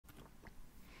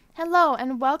Hello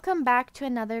and welcome back to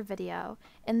another video.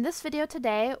 In this video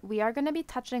today, we are going to be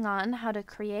touching on how to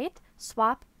create,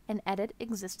 swap, and edit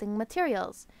existing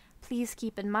materials. Please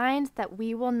keep in mind that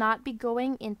we will not be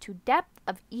going into depth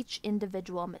of each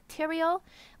individual material.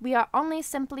 We are only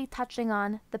simply touching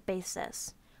on the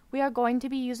basis. We are going to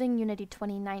be using Unity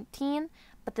 2019,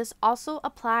 but this also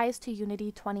applies to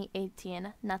Unity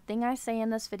 2018. Nothing I say in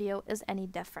this video is any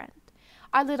different.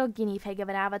 Our little guinea pig of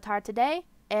an avatar today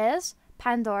is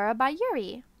Pandora by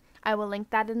Yuri. I will link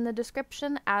that in the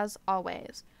description as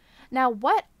always. Now,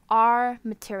 what are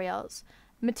materials?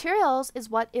 Materials is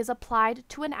what is applied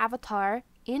to an avatar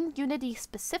in Unity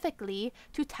specifically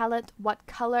to tell it what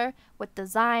color, what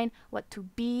design, what to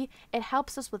be. It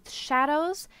helps us with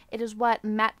shadows. It is what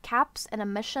matte caps and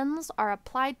emissions are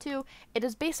applied to. It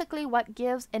is basically what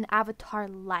gives an avatar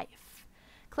life.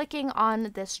 Clicking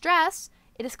on this dress,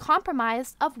 it is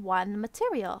comprised of one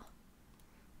material.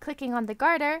 Clicking on the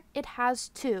garter, it has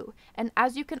two, and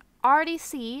as you can already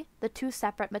see, the two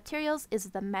separate materials is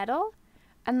the metal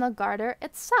and the garter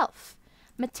itself.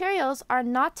 Materials are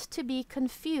not to be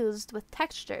confused with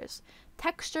textures.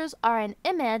 Textures are an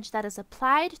image that is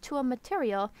applied to a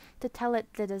material to tell it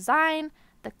the design,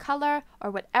 the color,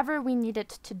 or whatever we need it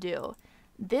to do.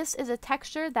 This is a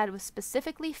texture that was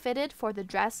specifically fitted for the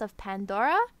dress of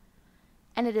Pandora,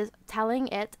 and it is telling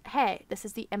it, hey, this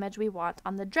is the image we want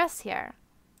on the dress here.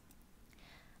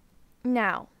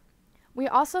 Now, we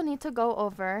also need to go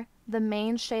over the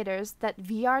main shaders that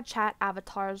VRChat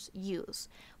avatars use.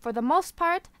 For the most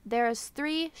part, there is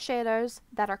 3 shaders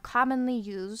that are commonly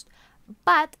used,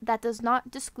 but that does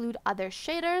not exclude other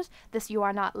shaders. You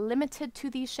are not limited to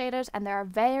these shaders, and there are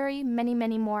very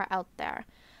many more out there.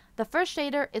 The first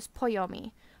shader is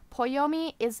Poyomi.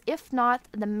 Poyomi is, if not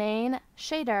the main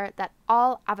shader that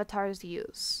all avatars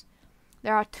use.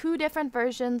 There are 2 different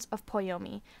versions of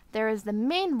Poyomi. There is the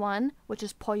main one, which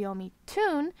is Poyomi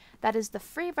Toon. That is the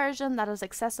free version that is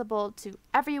accessible to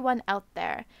everyone out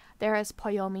there. There is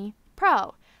Poyomi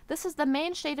Pro. This is the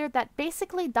main shader that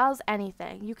basically does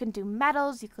anything. You can do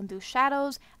metals, you can do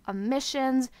shadows,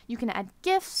 emissions, you can add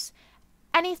GIFs.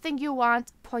 Anything you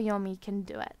want, Poyomi can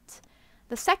do it.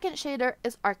 The second shader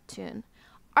is Arctoon.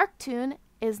 Arctoon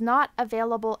is not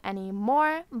available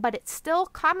anymore, but it still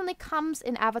commonly comes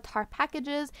in avatar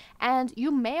packages, and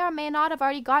you may or may not have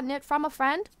already gotten it from a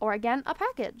friend or, again, a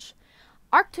package.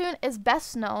 Arctoon is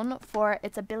best known for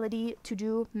its ability to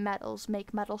do metals,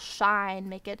 make metal shine,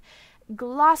 make it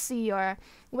glossy, or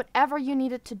whatever you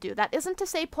need it to do. That isn't to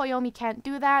say Poyomi can't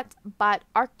do that, but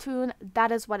Arctoon,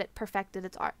 that is what it perfected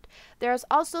its art. There's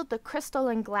also the crystal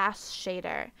and glass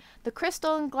shader. The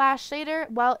crystal and glass shader,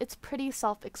 well, it's pretty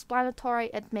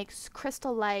self-explanatory. It makes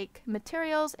crystal-like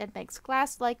materials, it makes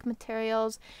glass-like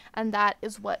materials, and that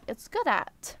is what it's good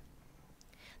at.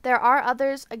 There are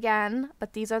others again,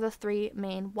 but these are the 3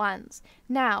 main ones.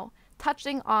 Now,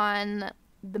 touching on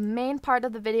the main part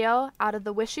of the video, out of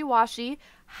the wishy-washy,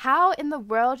 how in the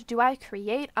world do I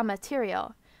create a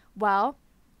material? Well,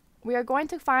 we are going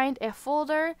to find a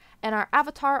folder in our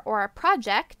avatar or our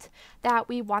project that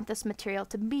we want this material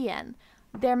to be in.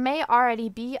 There may already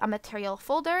be a material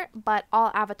folder, but all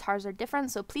avatars are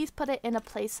different, so please put it in a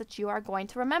place that you are going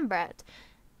to remember it.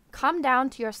 Come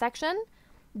down to your section,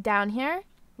 down here,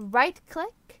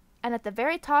 right-click, and at the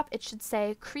very top it should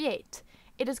say Create.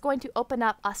 It is going to open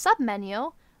up a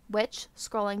submenu, which,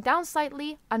 scrolling down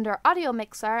slightly, under Audio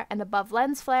Mixer and above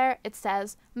Lens Flare, it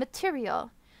says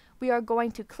Material. We are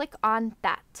going to click on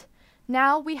that.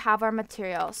 Now we have our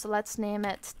material, so let's name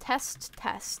it Test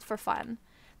for fun.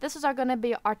 This is going to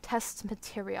be our test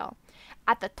material.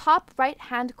 At the top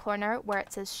right-hand corner, where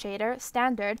it says Shader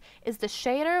Standard, is the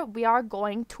shader we are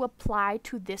going to apply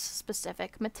to this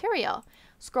specific material.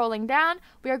 Scrolling down,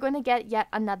 we are going to get yet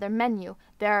another menu.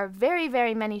 There are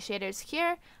very many shaders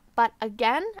here, but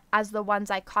again, as the ones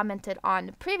I commented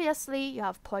on previously, you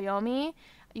have Poyomi,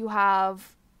 you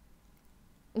have,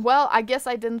 well, I guess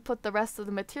I didn't put the rest of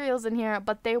the materials in here,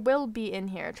 but they will be in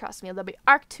here, trust me. There'll be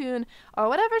Arctoon or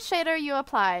whatever shader you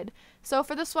applied. So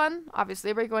for this one,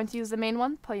 obviously we're going to use the main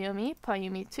one,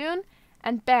 Poyomi Toon,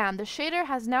 and bam, the shader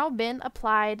has now been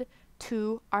applied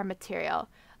to our material.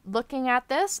 Looking at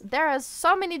this, there are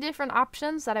so many different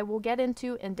options that I will get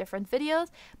into in different videos,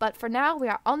 but for now we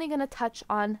are only going to touch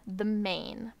on the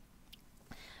main.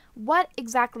 What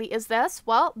exactly is this?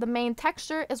 Well, the main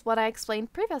texture is what I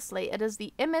explained previously. It is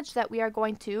the image that we are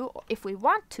going to, if we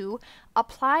want to,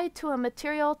 apply to a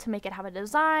material to make it have a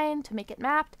design, to make it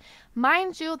mapped.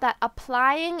 Mind you that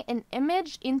applying an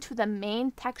image into the main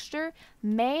texture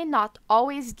may not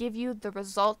always give you the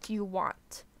result you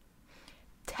want.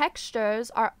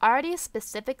 textures are already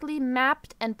specifically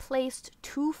mapped and placed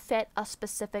to fit a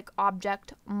specific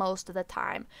object most of the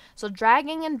time. So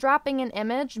dragging and dropping an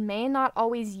image may not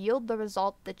always yield the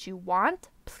result that you want.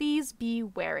 Please be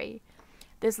wary.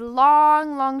 This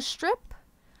long strip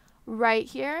right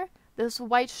here, this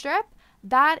white strip,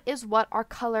 that is what our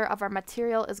color of our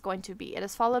material is going to be. It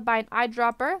is followed by an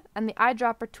eyedropper, and the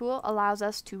eyedropper tool allows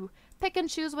us to pick and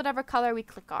choose whatever color we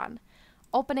click on.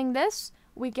 Opening this,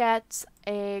 we get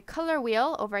a color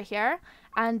wheel over here,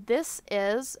 and this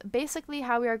is basically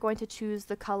how we are going to choose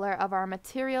the color of our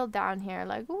material down here.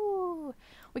 Like, ooh,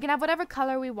 we can have whatever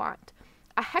color we want.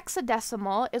 A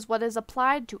hexadecimal is what is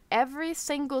applied to every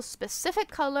single specific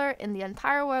color in the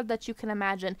entire world that you can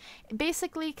imagine.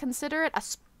 Basically, consider it a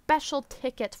special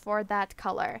ticket for that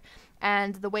color.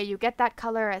 And the way you get that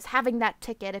color is having that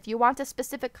ticket. If you want a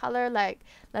specific color, like,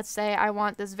 let's say I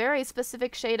want this very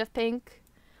specific shade of pink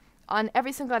on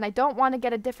every single, and I don't want to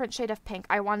get a different shade of pink.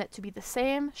 I want it to be the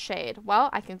same shade. Well,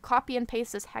 I can copy and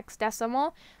paste this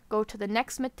hexadecimal, go to the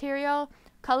next material,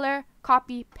 color,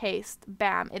 copy, paste,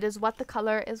 bam. It is what the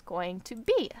color is going to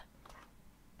be.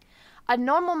 A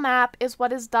normal map is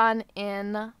what is done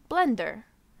in Blender.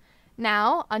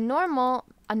 Now, a normal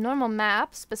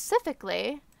map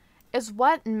specifically is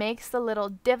what makes the little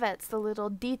divots, the little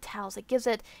details. It gives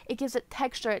it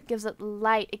texture, it gives it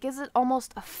light, it gives it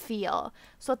almost a feel.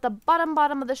 So at the bottom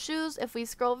of the shoes, if we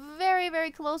scroll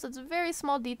very close, it's very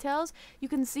small details, you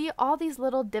can see all these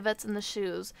little divots in the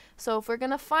shoes. So if we're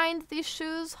gonna find these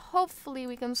shoes, hopefully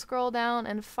we can scroll down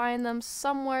and find them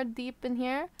somewhere deep in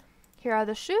here. Here are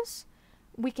the shoes.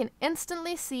 We can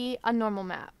instantly see a normal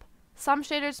map. Some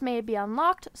shaders may be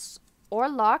unlocked or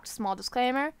locked, small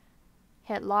disclaimer.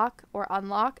 Hit lock or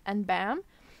unlock and bam.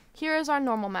 Here is our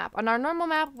normal map. On our normal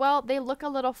map, well, they look a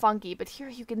little funky, but here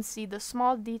you can see the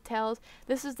small details.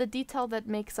 This is the detail that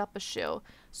makes up a shoe.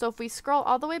 So if we scroll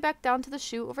all the way back down to the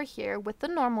shoe over here with the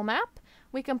normal map,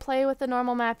 we can play with the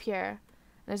normal map here.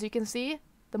 And as you can see,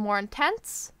 the more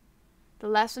intense, the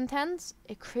less intense,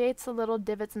 it creates the little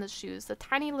divots in the shoes, the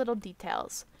tiny little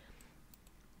details.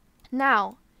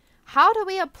 Now, how do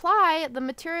we apply the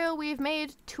material we've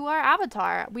made to our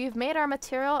avatar? We've made our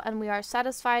material and we are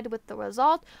satisfied with the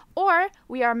result, or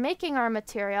we are making our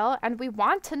material and we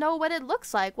want to know what it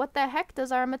looks like. What the heck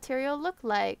does our material look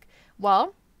like?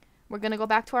 Well, we're going to go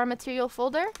back to our material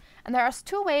folder, and there are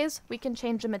two ways we can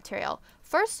change the material.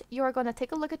 First, you are going to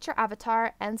take a look at your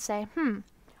avatar and say,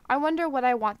 I wonder what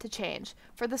I want to change.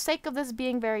 For the sake of this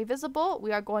being very visible,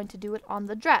 we are going to do it on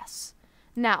the dress.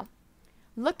 Now,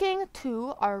 looking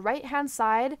to our right hand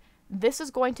side, this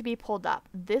is going to be pulled up.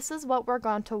 This is what we're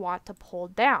going to want to pull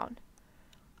down.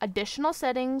 Additional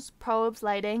settings, probes,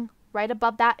 lighting. Right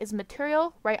above that is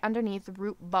material, right underneath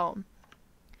root bone.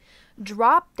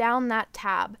 Drop down that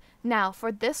tab. Now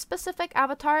for this specific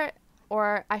avatar,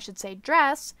 or I should say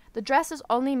dress, the dress is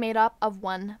only made up of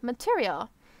one material.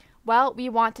 Well, we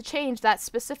want to change that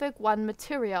specific one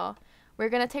material. We're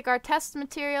going to take our test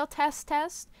material, test, and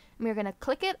we're going to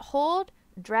click it, hold,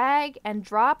 drag, and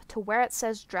drop to where it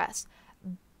says dress.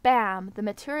 Bam! The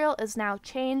material is now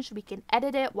changed. We can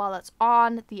edit it while it's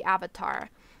on the avatar.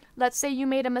 Let's say you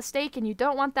made a mistake and you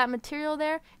don't want that material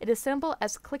there. It is simple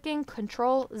as clicking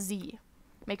Control-Z.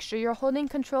 Make sure you're holding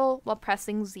Control while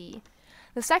pressing Z.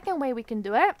 The second way we can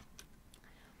do it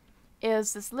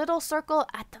is this little circle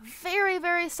at the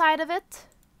very side of it.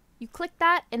 You click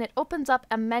that and it opens up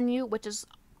a menu which is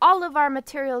all of our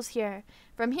materials here.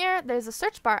 From here, there's a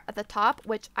search bar at the top,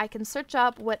 which I can search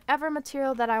up whatever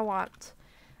material that I want.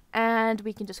 And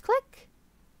we can just click,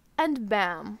 and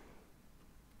bam.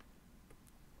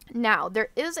 Now, there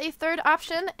is a third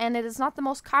option, and it is not the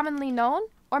most commonly known,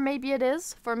 or maybe it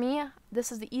is. For me,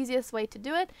 this is the easiest way to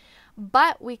do it,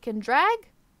 but we can drag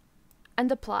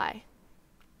and apply.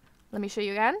 Let me show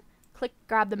you again. Click,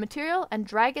 grab the material, and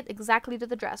drag it exactly to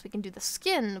the dress. We can do the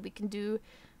skin, we can do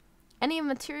any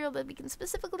material that we can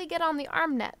specifically get on the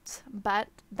arm net, but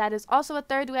that is also a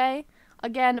third way.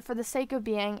 Again, for the sake of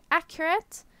being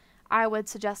accurate, I would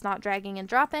suggest not dragging and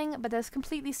dropping, but that's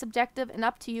completely subjective and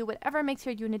up to you, whatever makes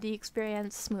your Unity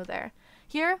experience smoother.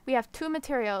 Here, we have two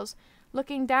materials.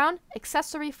 Looking down,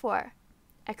 accessory 4.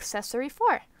 Accessory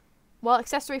 4. Well,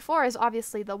 accessory 4 is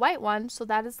obviously the white one, so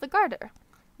that is the garter.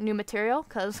 New material,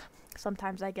 because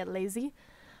sometimes I get lazy,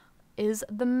 is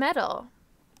the metal.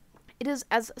 It is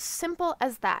as simple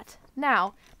as that.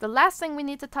 Now, the last thing we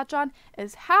need to touch on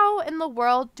is how in the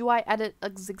world do I edit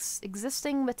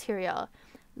existing material?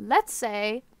 Let's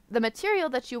say the material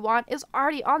that you want is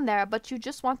already on there, but you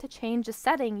just want to change the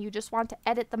setting. You just want to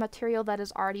edit the material that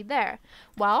is already there.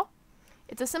 Well,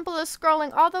 it's as simple as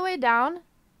scrolling all the way down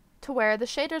to where the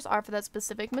shaders are for that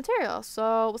specific material.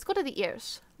 So let's go to the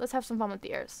ears. Let's have some fun with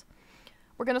the ears.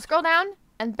 We're going to scroll down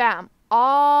and bam,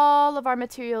 all of our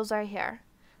materials are here.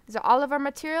 These are all of our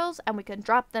materials and we can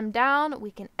drop them down.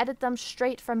 We can edit them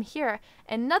straight from here.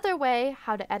 Another way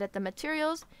how to edit the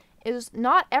materials is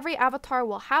not every avatar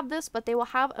will have this, but they will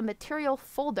have a material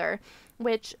folder,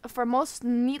 which for most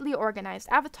neatly organized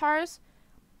avatars,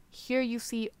 here you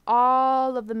see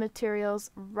all of the materials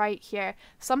right here.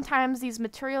 Sometimes these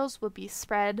materials will be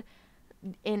spread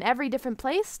in every different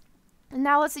place.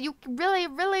 Now let's say you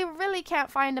really can't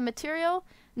find a material.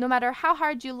 No matter how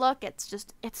hard you look, it's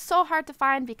so hard to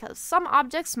find because some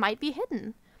objects might be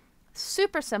hidden.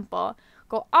 Super simple.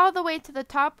 Go all the way to the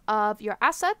top of your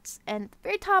assets, and at the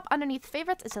very top underneath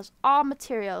favorites, it says all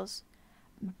materials.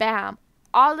 Bam.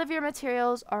 All of your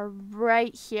materials are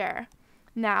right here.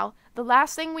 Now, the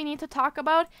last thing we need to talk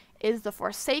about is the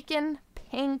Forsaken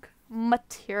pink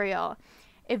material.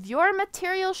 If your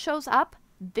material shows up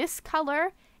this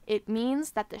color, it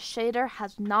means that the shader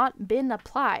has not been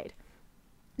applied.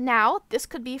 Now, this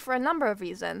could be for a number of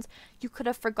reasons. You could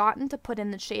have forgotten to put in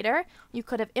the shader. You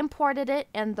could have imported it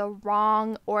in the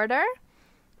wrong order.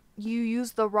 You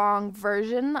used the wrong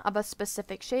version of a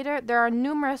specific shader. There are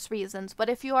numerous reasons, but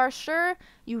if you are sure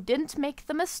you didn't make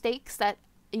the mistakes that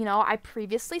I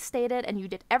previously stated and you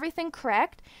did everything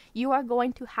correct, you are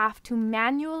going to have to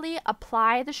manually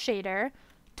apply the shader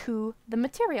to the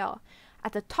material.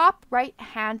 At the top right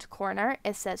hand corner,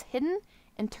 it says Hidden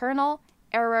Internal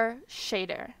Error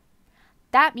Shader.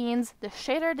 That means the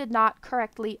shader did not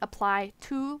correctly apply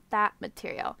to that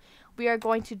material. We are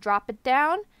going to drop it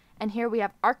down, and here we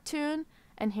have Arctoon,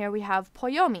 and here we have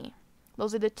Poyomi.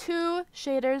 Those are the two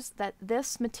shaders that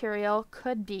this material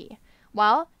could be.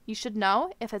 Well, you should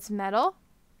know if it's metal,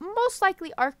 most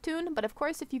likely Arctoon, but of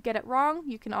course if you get it wrong,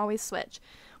 you can always switch.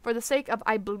 For the sake of,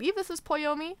 I believe this is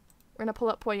Poyomi, we're going to pull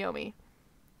up Poyomi.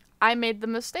 I made the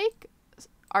mistake,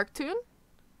 Arctoon.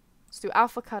 Let's do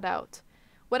alpha cutout.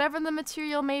 Whatever the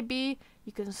material may be,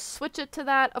 you can switch it to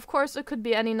that. Of course, it could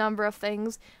be any number of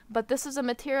things, but this is a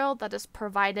material that is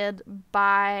provided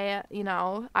by,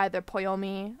 either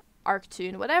Poyomi,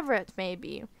 Arctoon, whatever it may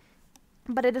be.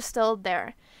 But it is still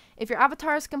there. If your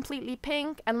avatar is completely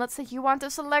pink, and let's say you want to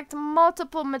select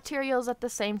multiple materials at the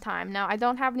same time. Now, I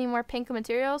don't have any more pink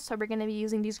materials, so we're going to be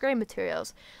using these gray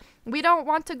materials. We don't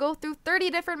want to go through 30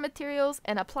 different materials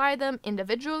and apply them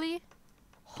individually.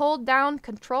 Hold down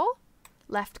Control,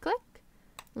 left click,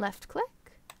 left click,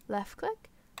 left click,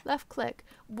 left click.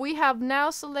 We have now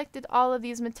selected all of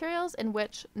these materials in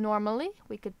which normally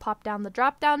we could pop down the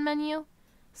drop down menu,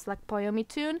 select Poyomi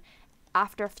Toon.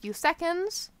 After a few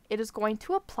seconds, it is going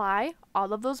to apply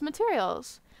all of those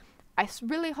materials. I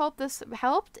really hope this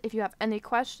helped. If you have any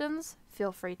questions,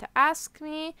 feel free to ask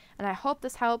me, and I hope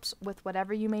this helps with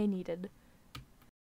whatever you may needed.